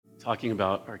talking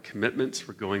about our commitments.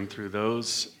 We're going through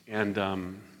those. And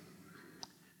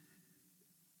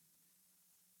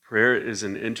prayer is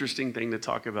an interesting thing to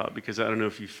talk about because I don't know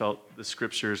if you felt the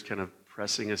scriptures kind of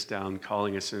pressing us down,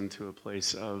 calling us into a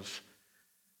place of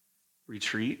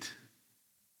retreat.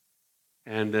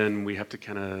 And then we have to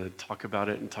kind of talk about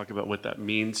it and talk about what that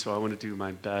means. So I want to do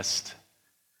my best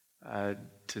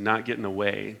to not get in the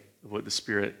way of what the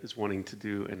Spirit is wanting to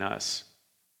do in us.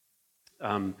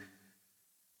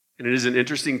 And it is an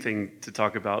interesting thing to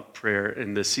talk about prayer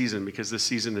in this season because this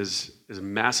season is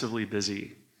massively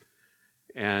busy.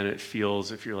 And it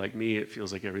feels, if you're like me, it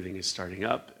feels like everything is starting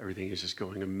up. Everything is just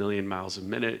going a million miles a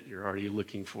minute. You're already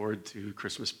looking forward to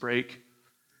Christmas break.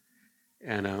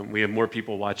 And we have more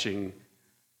people watching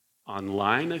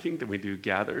online, I think, than we do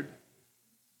gathered.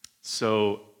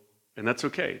 So, and that's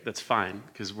okay. That's fine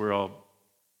because we're all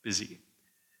busy.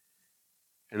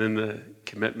 And then the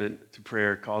commitment to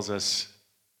prayer calls us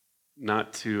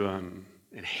not to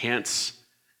enhance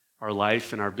our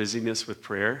life and our busyness with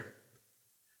prayer,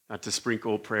 not to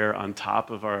sprinkle prayer on top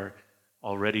of our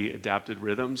already adapted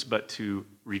rhythms, but to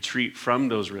retreat from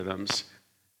those rhythms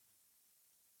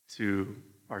to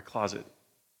our closet,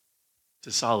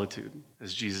 to solitude,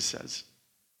 as Jesus says,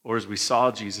 or as we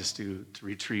saw Jesus do, to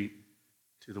retreat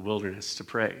to the wilderness, to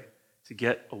pray, to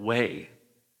get away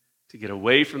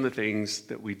from the things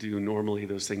that we do normally,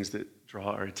 those things that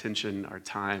draw our attention, our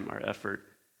time, our effort.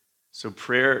 So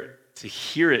prayer, to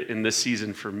hear it in this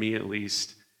season, for me at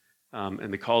least,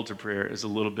 and the call to prayer is a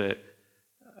little bit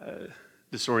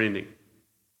disorienting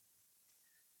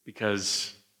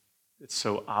because it's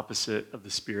so opposite of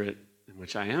the spirit in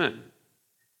which I am in.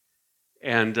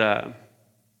 And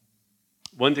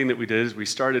one thing that we did is we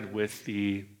started with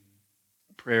the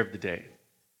prayer of the day.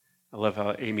 I love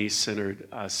how Amy centered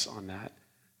us on that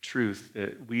truth,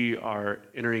 that we are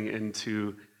entering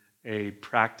into a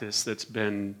practice that's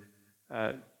been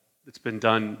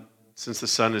done since the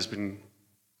sun has been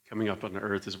coming up on the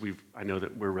earth. I know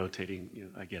that we're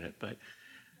rotating, I get it, but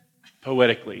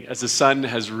poetically, as the sun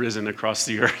has risen across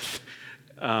the earth,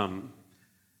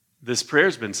 this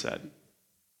prayer's been said.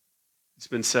 It's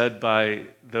been said by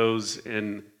those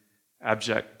in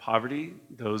abject poverty,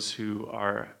 those who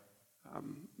are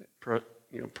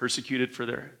persecuted for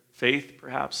their faith,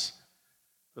 perhaps,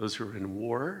 those who are in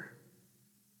war.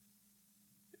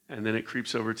 And then it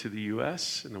creeps over to the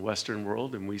U.S. and the Western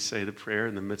world, and we say the prayer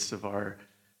in the midst of our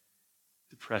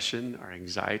depression, our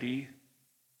anxiety,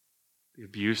 the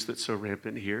abuse that's so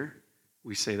rampant here.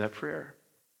 We say that prayer.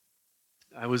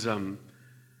 I was going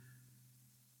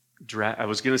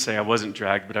to say I wasn't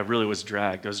dragged, but I really was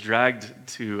dragged. I was dragged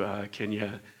to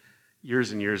Kenya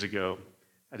years and years ago.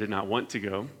 I did not want to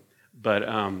go, but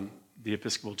the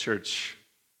Episcopal Church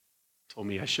told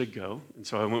me I should go, and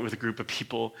so I went with a group of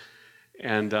people,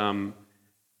 and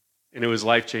it was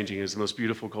life-changing. It was the most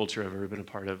beautiful culture I've ever been a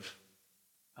part of,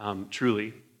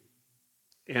 truly.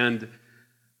 And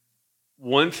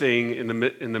one thing in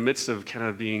the midst of kind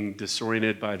of being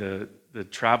disoriented by the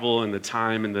travel and the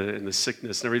time and the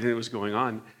sickness and everything that was going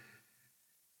on,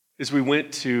 is we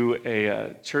went to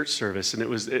a church service, and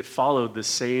it followed the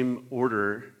same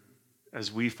order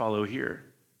as we follow here,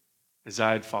 as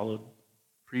I had followed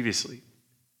previously.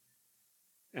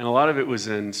 And a lot of it was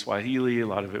in Swahili, a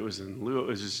lot of it was in Luo, it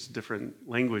was just different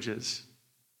languages.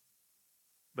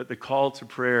 But the call to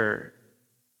prayer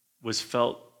was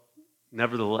felt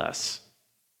nevertheless.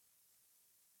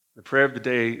 The prayer of the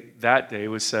day that day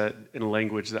was said in a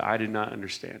language that I did not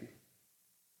understand.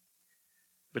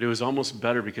 But it was almost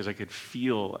better because I could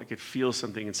feel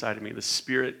something inside of me, the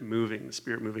Spirit moving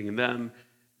in them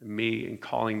and me and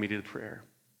calling me to the prayer.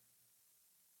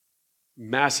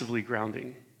 Massively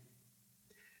grounding.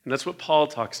 And that's what Paul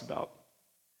talks about.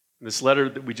 In this letter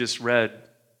that we just read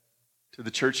to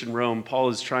the church in Rome, Paul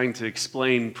is trying to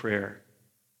explain prayer.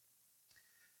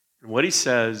 And what he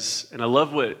says, and I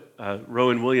love what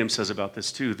Rowan Williams says about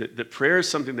this too, that prayer is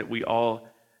something that we all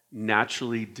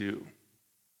naturally do.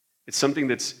 It's something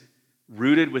that's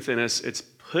rooted within us. It's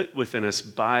put within us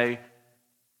by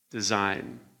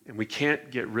design. And we can't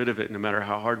get rid of it no matter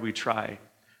how hard we try.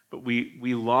 But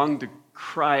we long to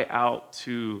cry out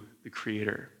to the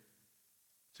Creator,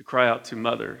 to cry out to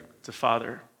Mother, to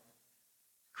Father,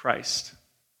 Christ.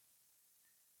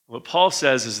 What Paul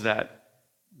says is that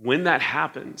when that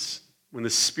happens, when the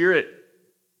Spirit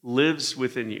lives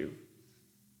within you,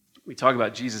 we talk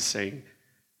about Jesus saying,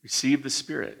 receive the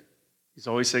Spirit. He's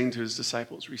always saying to his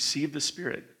disciples, receive the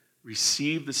Spirit,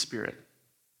 receive the Spirit.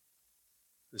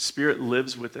 The Spirit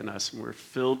lives within us, and we're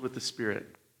filled with the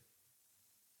Spirit.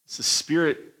 It's the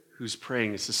Spirit who's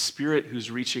praying. It's the Spirit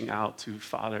who's reaching out to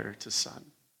Father, to Son.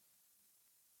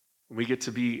 And we get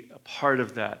to be a part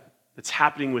of that that's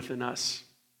happening within us.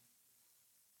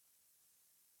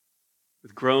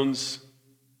 With groans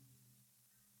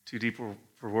too deep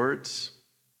for words,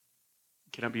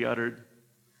 cannot be uttered.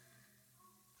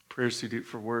 Prayers too deep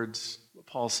for words. What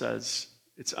Paul says,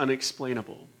 it's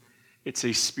unexplainable. It's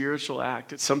a spiritual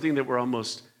act. It's something that we're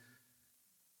almost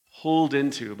pulled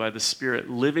into by the Spirit,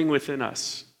 living within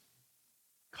us,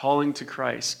 calling to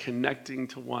Christ, connecting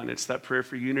to one. It's that prayer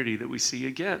for unity that we see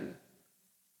again.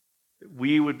 That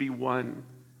we would be one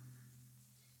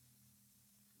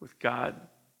with God,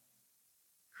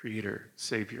 Creator,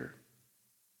 Savior.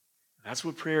 That's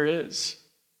what prayer is.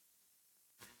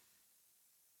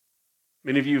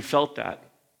 Many of you have felt that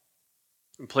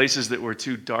in places that were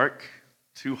too dark,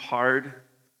 too hard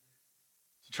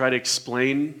to try to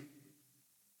explain,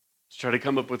 to try to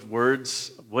come up with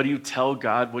words. What do you tell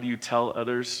God? What do you tell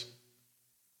others?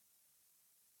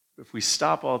 If we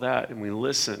stop all that and we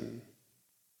listen,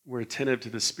 we're attentive to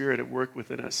the Spirit at work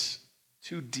within us,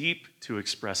 too deep to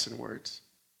express in words.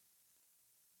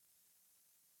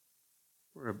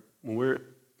 When we're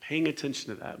paying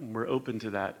attention to that, when we're open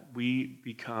to that, we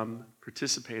become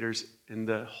participators in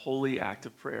the holy act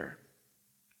of prayer,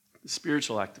 the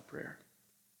spiritual act of prayer.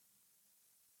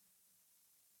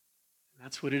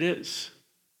 That's what it is.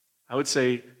 I would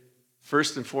say,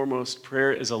 first and foremost,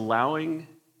 prayer is allowing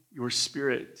your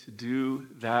spirit to do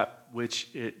that which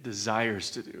it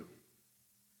desires to do,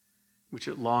 which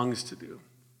it longs to do,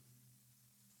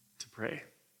 to pray.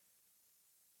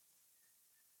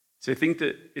 So I think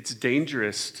that it's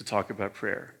dangerous to talk about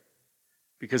prayer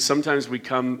because sometimes we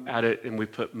come at it and we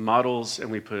put models and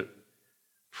we put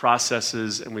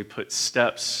processes and we put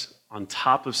steps on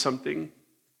top of something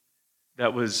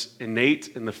that was innate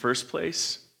in the first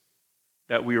place,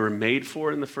 that we were made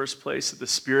for in the first place, that the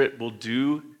Spirit will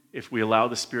do if we allow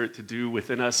the Spirit to do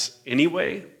within us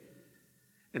anyway.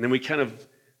 And then we kind of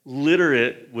litter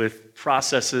it with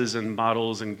processes and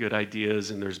models and good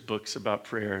ideas, and there's books about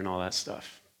prayer and all that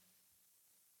stuff.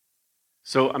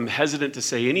 So I'm hesitant to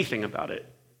say anything about it,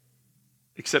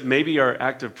 except maybe our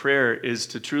act of prayer is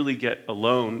to truly get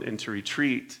alone and to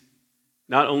retreat,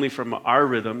 not only from our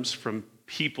rhythms, from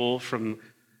people, from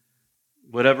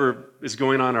whatever is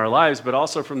going on in our lives, but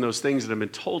also from those things that have been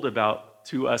told about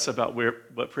to us about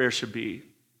what prayer should be.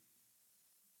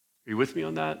 Are you with me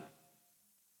on that?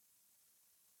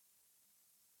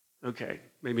 Okay,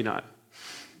 maybe not.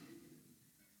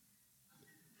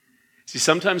 See,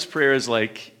 sometimes prayer is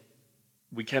like,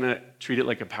 we kind of treat it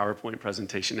like a PowerPoint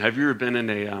presentation. Have you ever been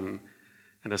in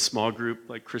a small group,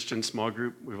 like Christian small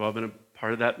group? We've all been a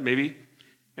part of that, maybe.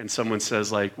 And someone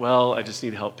says like, well, I just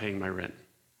need help paying my rent.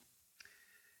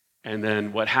 And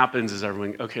then what happens is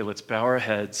everyone, okay, let's bow our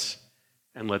heads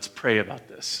and let's pray about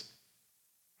this.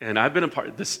 And I've been a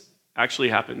part, this actually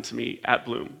happened to me at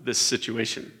Bloom, this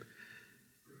situation.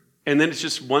 And then it's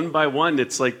just one by one,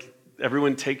 it's like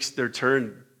everyone takes their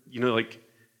turn, like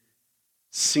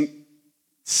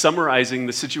summarizing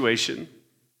the situation,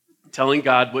 telling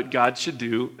God what God should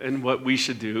do and what we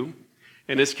should do.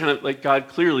 And it's kind of like, God,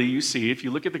 clearly you see, if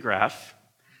you look at the graph,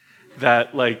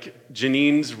 that like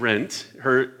Janine's rent,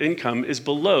 her income is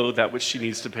below that which she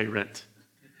needs to pay rent.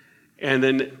 And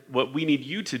then what we need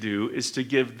you to do is to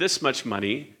give this much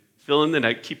money, fill in the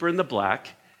net, keep her in the black.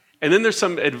 And then there's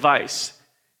some advice.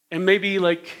 And maybe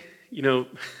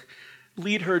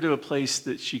lead her to a place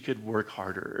that she could work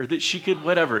harder or that she could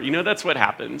whatever. That's what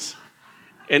happens.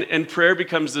 And prayer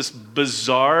becomes this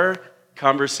bizarre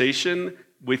conversation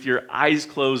with your eyes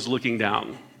closed looking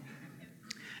down.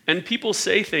 And people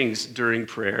say things during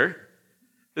prayer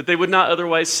that they would not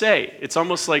otherwise say. It's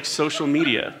almost like social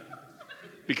media.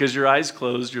 Because your eyes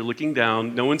closed, you're looking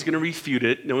down, no one's going to refute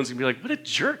it. No one's going to be like, what a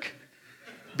jerk.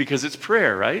 Because it's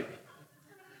prayer, right?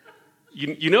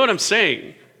 You know what I'm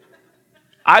saying?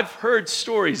 I've heard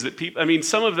stories that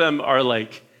some of them are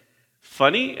like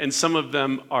funny and some of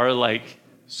them are like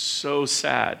so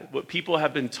sad. What people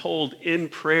have been told in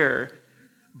prayer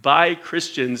by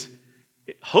Christians,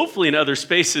 hopefully in other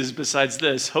spaces besides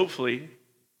this, hopefully.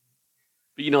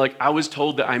 But I was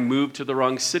told that I moved to the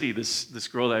wrong city. This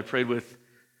girl that I prayed with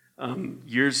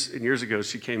years and years ago,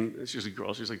 she was a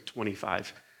girl, she was like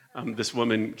 25. This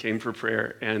woman came for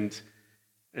prayer and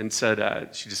said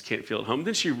she just can't feel at home.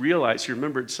 Then she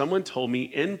remembered someone told me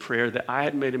in prayer that I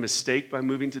had made a mistake by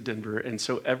moving to Denver, and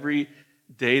so every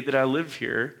day that I live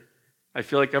here, I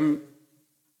feel like I'm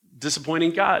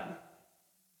disappointing God.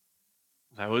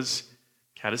 That was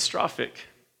catastrophic.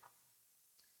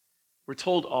 We're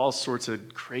told all sorts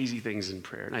of crazy things in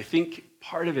prayer, and I think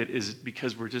part of it is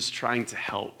because we're just trying to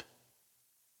help.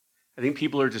 I think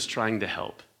people are just trying to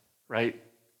help, right?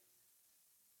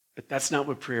 But that's not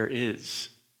what prayer is.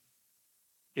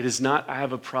 It is not, I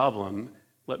have a problem,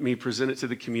 let me present it to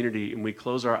the community, and we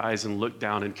close our eyes and look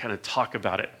down and kind of talk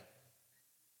about it.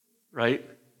 Right?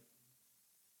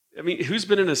 I mean, who's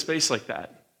been in a space like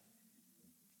that?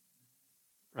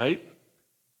 Right?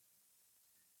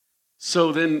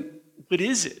 So then, what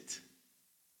is it?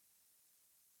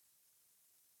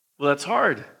 Well, that's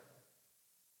hard.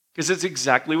 Because it's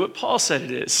exactly what Paul said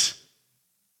it is.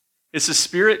 It's the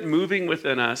Spirit moving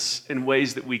within us in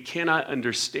ways that we cannot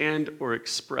understand or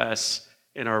express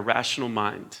in our rational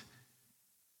mind.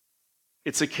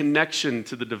 It's a connection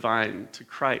to the divine, to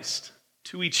Christ,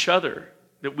 to each other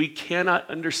that we cannot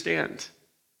understand.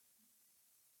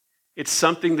 It's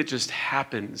something that just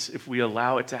happens if we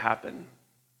allow it to happen.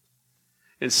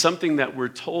 It's something that we're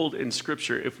told in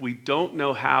Scripture. If we don't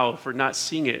know how, if we're not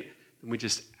seeing it, then we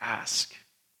just ask.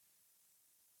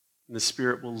 And the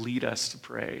Spirit will lead us to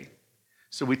pray.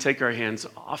 So we take our hands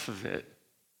off of it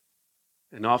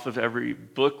and off of every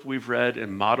book we've read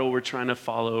and model we're trying to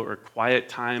follow or quiet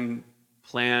time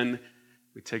plan.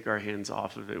 We take our hands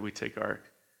off of it. We take our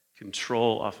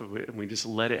control off of it and we just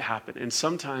let it happen. And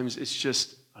sometimes it's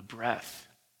just a breath.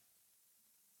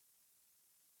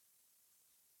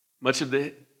 Much of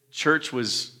the church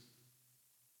was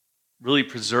really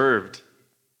preserved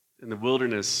in the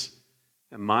wilderness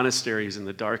and monasteries in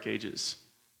the Dark Ages.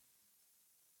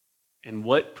 And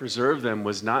what preserved them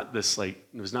was not it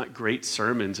was not great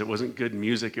sermons, it wasn't good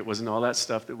music, it wasn't all that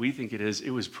stuff that we think it is.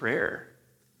 It was prayer.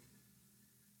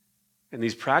 And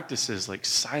these practices like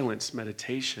silence,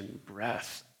 meditation,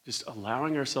 breath, just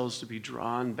allowing ourselves to be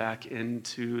drawn back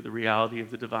into the reality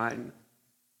of the divine,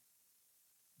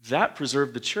 that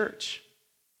preserved the church.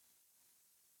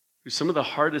 Through some of the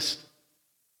hardest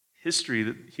history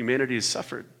that humanity has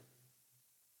suffered.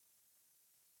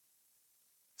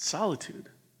 Solitude,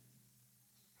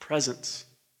 presence,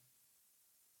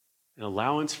 an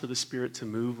allowance for the Spirit to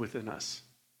move within us.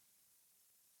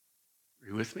 Are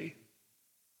you with me?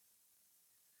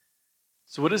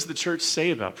 So what does the church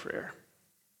say about prayer?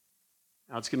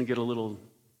 Now it's going to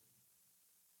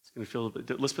feel a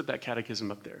bit, let's put that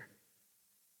catechism up there.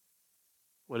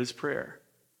 What is prayer?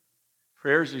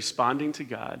 Prayer is responding to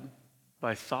God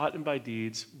by thought and by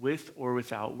deeds, with or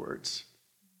without words.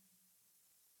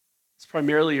 It's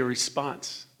primarily a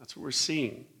response. That's what we're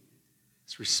seeing.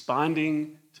 It's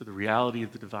responding to the reality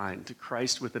of the divine, to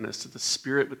Christ within us, to the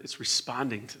Spirit. It's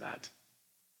responding to that.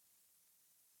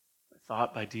 By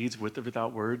thought, by deeds, with or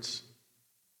without words.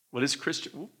 What is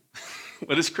Christian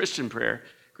prayer?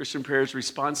 Christian prayer is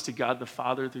response to God the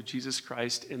Father through Jesus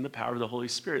Christ in the power of the Holy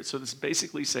Spirit. So this is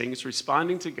basically saying it's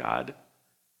responding to God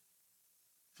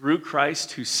through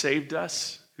Christ who saved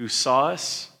us, who saw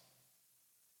us,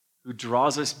 who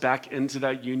draws us back into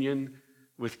that union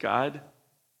with God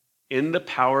in the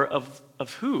power of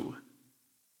who?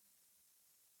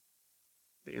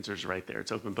 The answer is right there.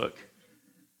 It's open book.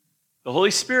 The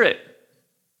Holy Spirit.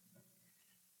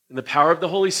 In the power of the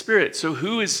Holy Spirit. So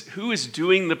who is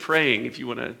doing the praying, if you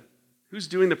want to? Who's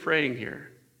doing the praying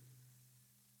here?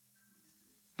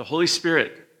 The Holy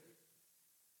Spirit.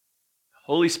 The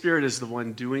Holy Spirit is the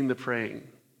one doing the praying.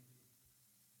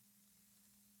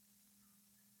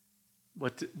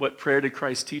 What prayer did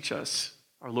Christ teach us?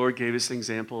 Our Lord gave us an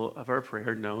example of our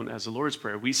prayer known as the Lord's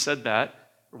Prayer. We said that,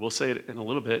 or we'll say it in a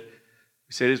little bit.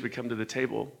 We say it as we come to the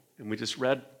table, and we just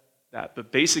read that.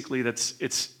 But basically,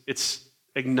 it's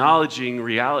acknowledging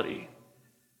reality,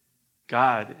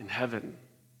 God in heaven.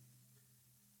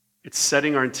 It's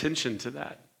setting our intention to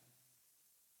that.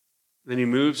 Then he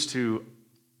moves to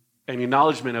an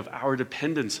acknowledgement of our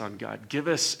dependence on God. Give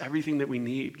us everything that we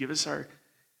need. Give us our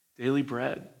daily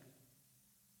bread.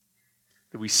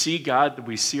 That we see God, that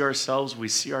we see ourselves, we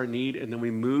see our need, and then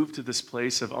we move to this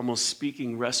place of almost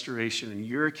speaking restoration and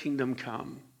your kingdom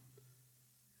come.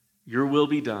 Your will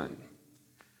be done.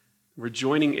 We're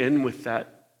joining in with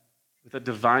that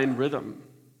divine rhythm.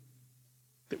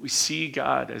 That we see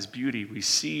God as beauty. We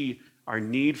see our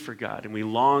need for God, and we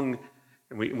long,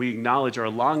 and we acknowledge our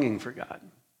longing for God.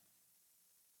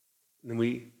 And then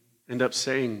we end up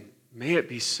saying, may it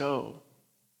be so.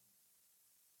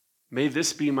 May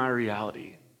this be my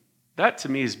reality. That to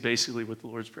me is basically what the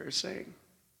Lord's Prayer is saying.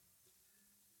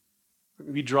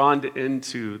 Be drawn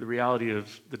into the reality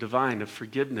of the divine, of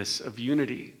forgiveness, of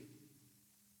unity.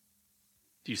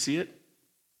 Do you see it?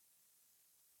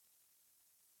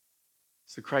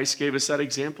 So Christ gave us that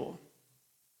example.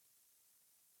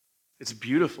 It's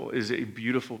beautiful. It is a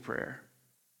beautiful prayer.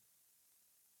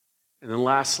 And then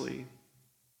lastly,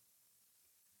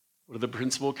 what are the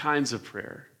principal kinds of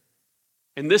prayer?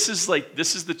 And this is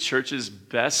the church's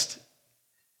best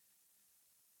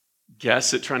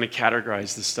guess at trying to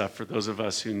categorize this stuff for those of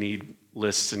us who need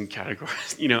lists and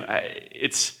categories.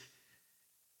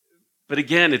 But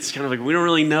again, it's kind of like we don't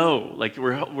really know. Like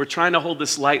we're trying to hold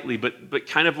this lightly, but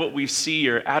kind of what we see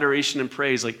are adoration and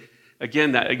praise. Like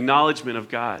again, that acknowledgement of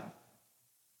God.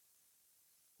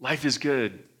 Life is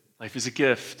good. Life is a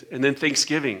gift. And then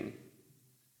thanksgiving.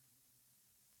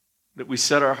 That we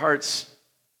set our hearts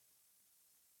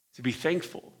to be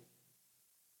thankful.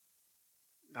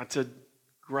 Not to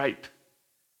gripe.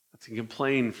 Not to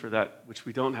complain for that which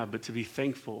we don't have, but to be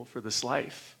thankful for this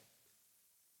life.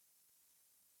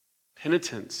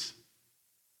 Penitence.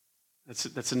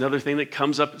 That's another thing that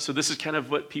comes up. So this is kind of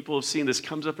what people have seen. This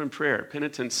comes up in prayer.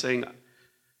 Penitence, saying,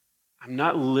 I'm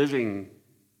not living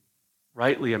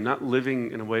rightly. I'm not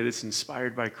living in a way that's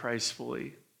inspired by Christ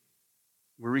fully.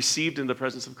 We're received in the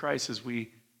presence of Christ as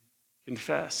we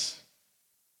confess.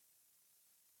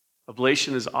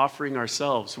 Oblation is offering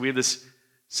ourselves. We have this,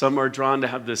 some are drawn to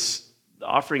have this,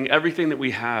 offering everything that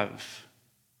we have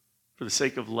for the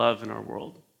sake of love in our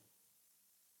world.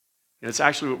 And it's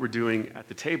actually what we're doing at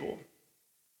the table.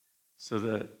 So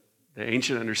the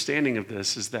ancient understanding of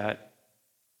this is that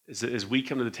as we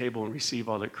come to the table and receive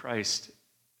all that Christ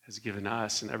has given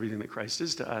us and everything that Christ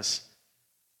is to us,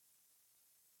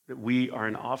 that we are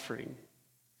an offering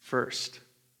first,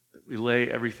 that we lay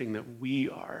everything that we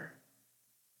are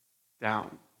down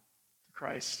to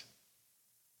Christ.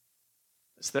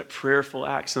 It's that prayerful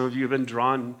act. Some of you have been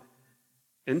drawn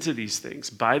into these things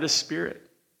by the Spirit.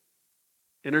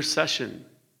 Intercession.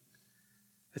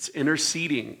 It's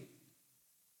interceding.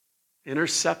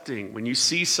 Intercepting. When you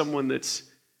see someone that's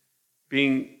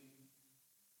being,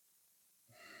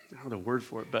 I don't know the word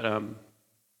for it, but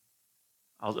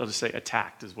I'll just say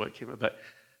attacked is what came up. But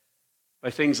by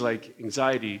things like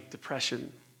anxiety,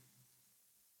 depression,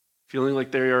 feeling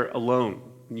like they are alone.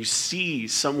 When you see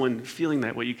someone feeling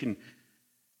that way, you can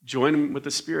join them with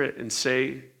the Spirit and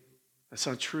say, that's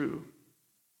not true.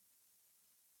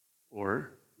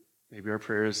 Or maybe our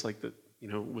prayer is like that,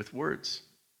 with words.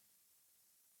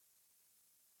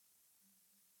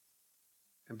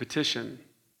 And petition.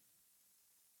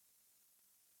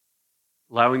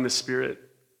 Allowing the Spirit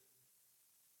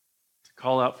to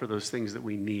call out for those things that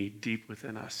we need deep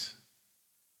within us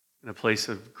in a place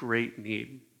of great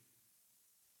need.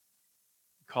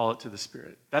 Call it to the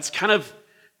Spirit. That's kind of,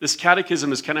 this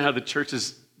catechism is kind of how the church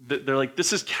is, they're like,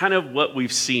 this is kind of what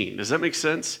we've seen. Does that make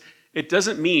sense? It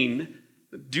doesn't mean,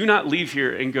 do not leave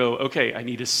here and go, okay, I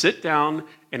need to sit down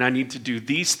and I need to do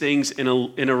these things in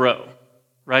a row,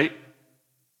 right?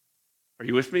 Are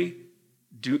you with me?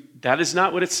 That is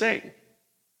not what it's saying.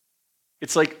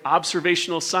 It's like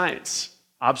observational science,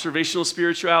 observational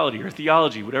spirituality or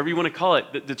theology, whatever you want to call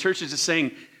it. The church is just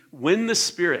saying, when the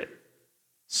Spirit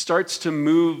starts to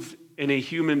move in a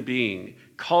human being,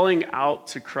 calling out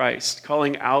to Christ,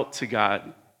 calling out to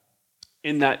God,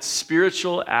 in that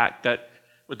spiritual act, that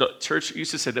what the church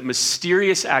used to say, that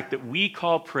mysterious act that we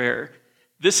call prayer,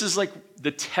 this is like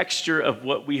the texture of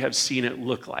what we have seen it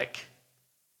look like.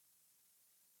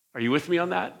 Are you with me on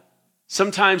that?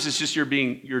 Sometimes it's just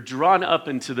you're drawn up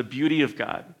into the beauty of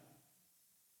God.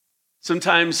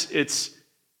 Sometimes it's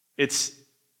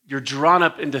you're drawn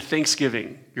up into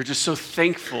thanksgiving. You're just so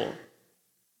thankful.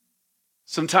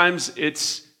 Sometimes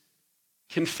it's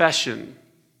confession.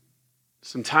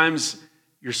 Sometimes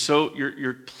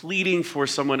you're pleading for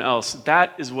someone else.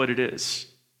 That is what it is.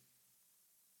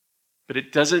 But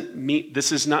it doesn't mean,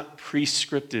 this is not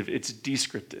prescriptive, it's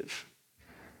descriptive.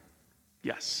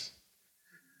 Yes.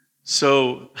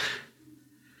 So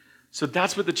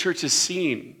that's what the church has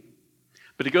seen.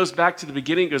 But it goes back to the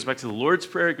beginning, it goes back to the Lord's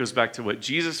Prayer, it goes back to what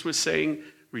Jesus was saying,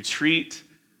 retreat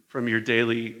from your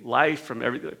daily life, from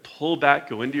everything, pull back,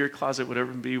 go into your closet,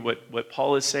 whatever it be, what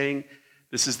Paul is saying.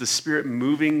 This is the Spirit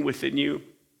moving within you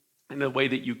in a way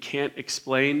that you can't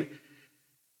explain.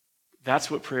 That's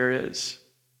what prayer is.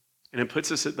 And it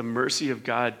puts us at the mercy of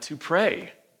God to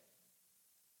pray.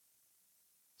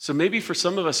 So maybe for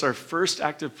some of us, our first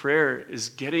act of prayer is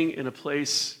getting in a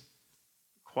place,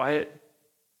 quiet,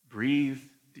 breathe,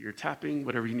 do your tapping,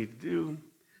 whatever you need to do.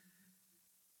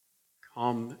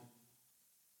 Calm.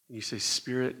 And you say,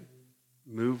 Spirit,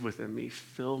 move within me,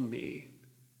 fill me,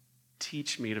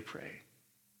 teach me to pray.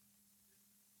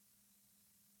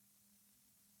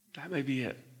 That may be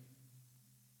it.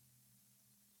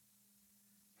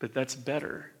 But that's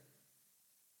better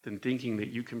than thinking that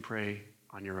you can pray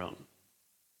on your own,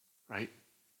 right?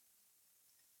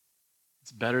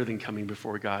 It's better than coming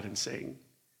before God and saying,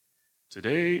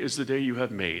 today is the day you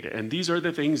have made, and these are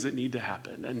the things that need to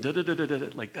happen, and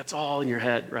da-da-da-da-da, like that's all in your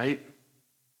head, right?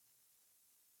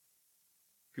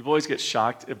 People always get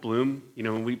shocked at Bloom.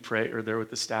 When we pray or they're with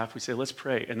the staff, we say, let's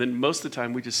pray. And then most of the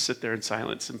time we just sit there in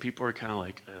silence and people are kind of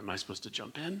like, am I supposed to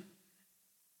jump in?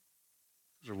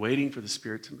 We're waiting for the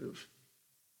Spirit to move.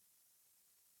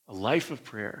 A life of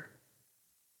prayer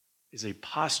is a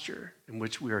posture in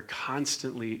which we are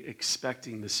constantly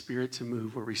expecting the Spirit to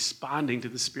move. We're responding to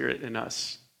the Spirit in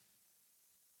us.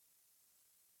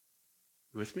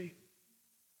 You with me?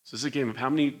 So this is a game of how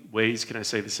many ways can I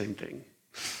say the same thing,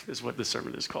 is what this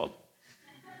sermon is called.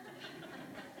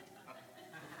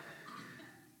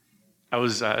 I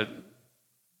was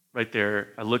right there.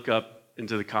 I look up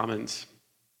into the comments,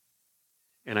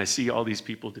 and I see all these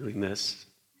people doing this.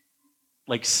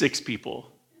 Like 6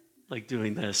 people,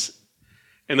 doing this.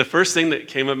 And the first thing that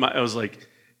came up, I was like,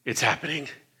 it's happening.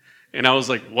 And I was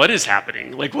like, what is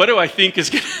happening? What do I think is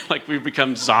going to, we've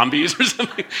become zombies or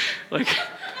something?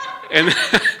 And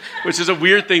which is a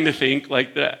weird thing to think,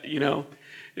 that,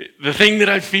 the thing that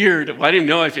I feared. Well, I didn't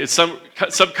know I feared.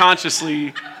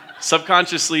 Subconsciously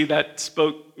that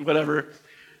spoke, whatever.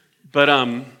 But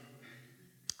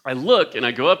I look and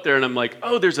I go up there and I'm like,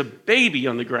 oh, there's a baby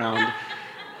on the ground.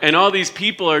 And all these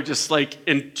people are just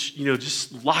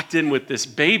just locked in with this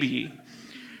baby.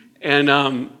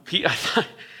 And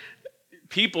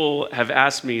people have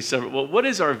asked me several, well,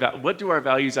 what do our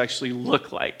values actually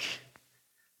look like?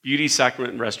 Beauty,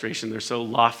 sacrament, and restoration, they're so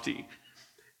lofty.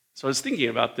 So I was thinking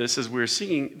about this as we were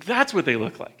singing, that's what they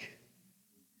look like.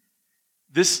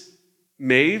 This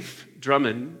Maeve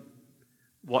Drummond,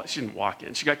 she didn't walk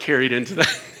in, she got carried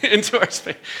into our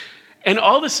space. And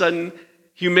all of a sudden,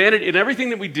 humanity and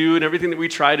everything that we do and everything that we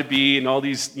try to be and all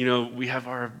these, we have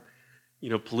our,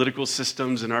 political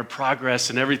systems and our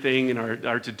progress and everything and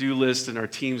our to-do list and our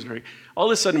teams. And all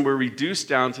of a sudden, we're reduced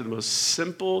down to the most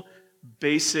simple,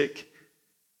 basic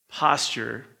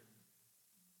posture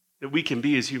that we can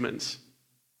be as humans.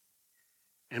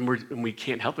 And we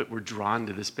can't help it. We're drawn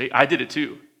to this. I did it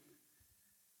too.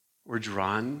 We're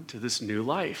drawn to this new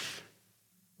life.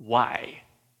 Why?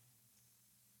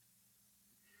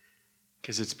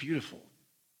 Because it's beautiful.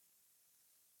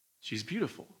 She's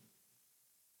beautiful.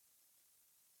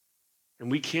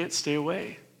 And we can't stay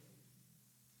away.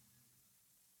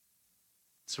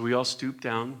 So we all stoop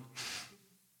down.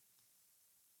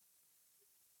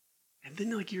 And then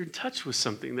you're in touch with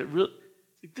something that really,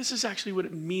 this is actually what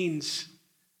it means,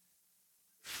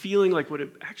 feeling like what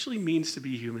it actually means to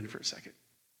be human for a second.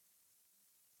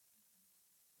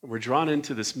 And we're drawn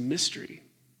into this mystery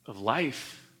of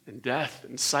life and death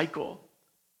and cycle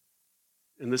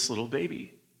in this little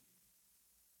baby.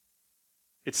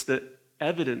 It's the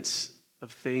evidence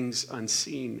of things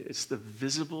unseen. It's the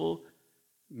visible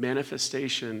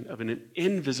manifestation of an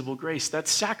invisible grace. That's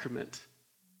sacrament.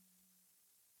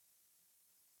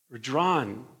 We're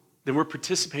drawn, then we're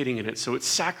participating in it. So it's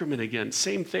sacrament again.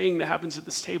 Same thing that happens at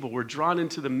this table. We're drawn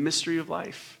into the mystery of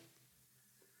life.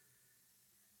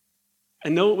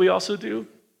 And know what we also do?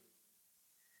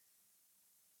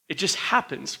 It just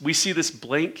happens. We see this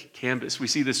blank canvas. We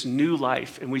see this new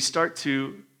life, and we start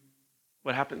to,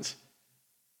 what happens?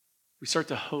 We start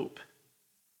to hope.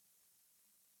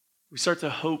 We start to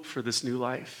hope for this new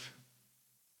life.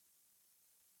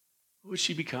 What would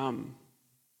she become?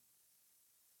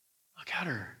 Look at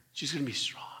her. She's going to be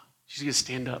strong. She's going to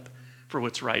stand up for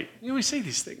what's right. We say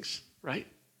these things, right?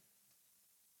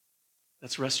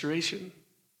 That's restoration.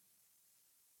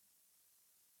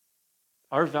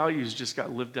 Our values just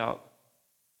got lived out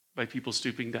by people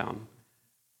stooping down,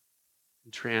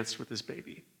 entranced with this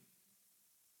baby.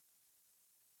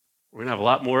 We're going to have a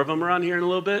lot more of them around here in a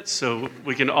little bit, so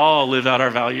we can all live out our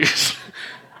values.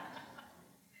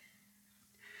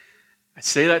 I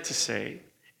say that to say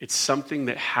it's something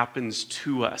that happens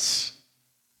to us.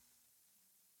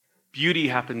 Beauty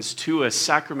happens to us.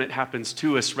 Sacrament happens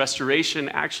to us. Restoration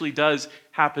actually does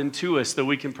happen to us, though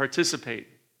we can participate.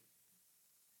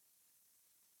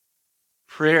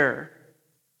 Prayer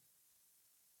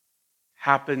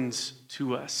happens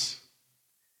to us.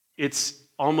 It's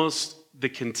almost the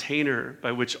container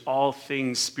by which all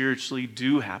things spiritually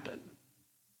do happen.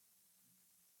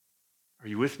 Are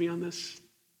you with me on this?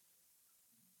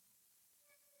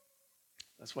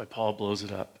 That's why Paul blows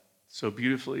it up so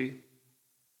beautifully.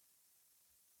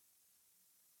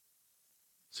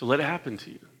 So let it happen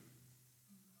to you.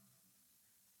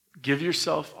 Give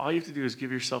yourself, all you have to do is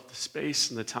give yourself the space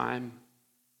and the time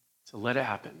to let it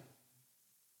happen.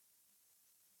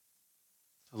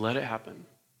 To let it happen.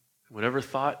 Whatever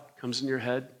thought comes in your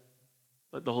head,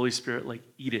 let the Holy Spirit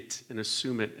eat it and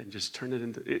assume it and just turn it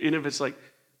into, and if it's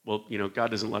well, God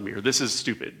doesn't love me, or this is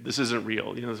stupid, this isn't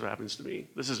real, this is what happens to me,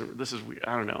 this is weird,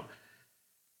 I don't know.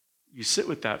 you sit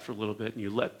with that for a little bit and you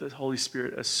let the Holy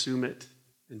Spirit assume it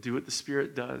and do what the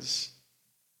Spirit does.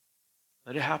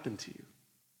 Let it happen to you.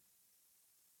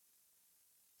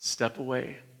 Step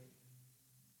away,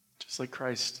 just like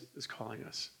Christ is calling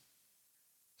us.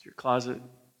 To your closet,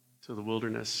 to the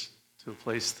wilderness, to a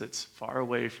place that's far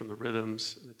away from the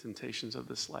rhythms and the temptations of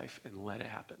this life, and let it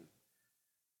happen.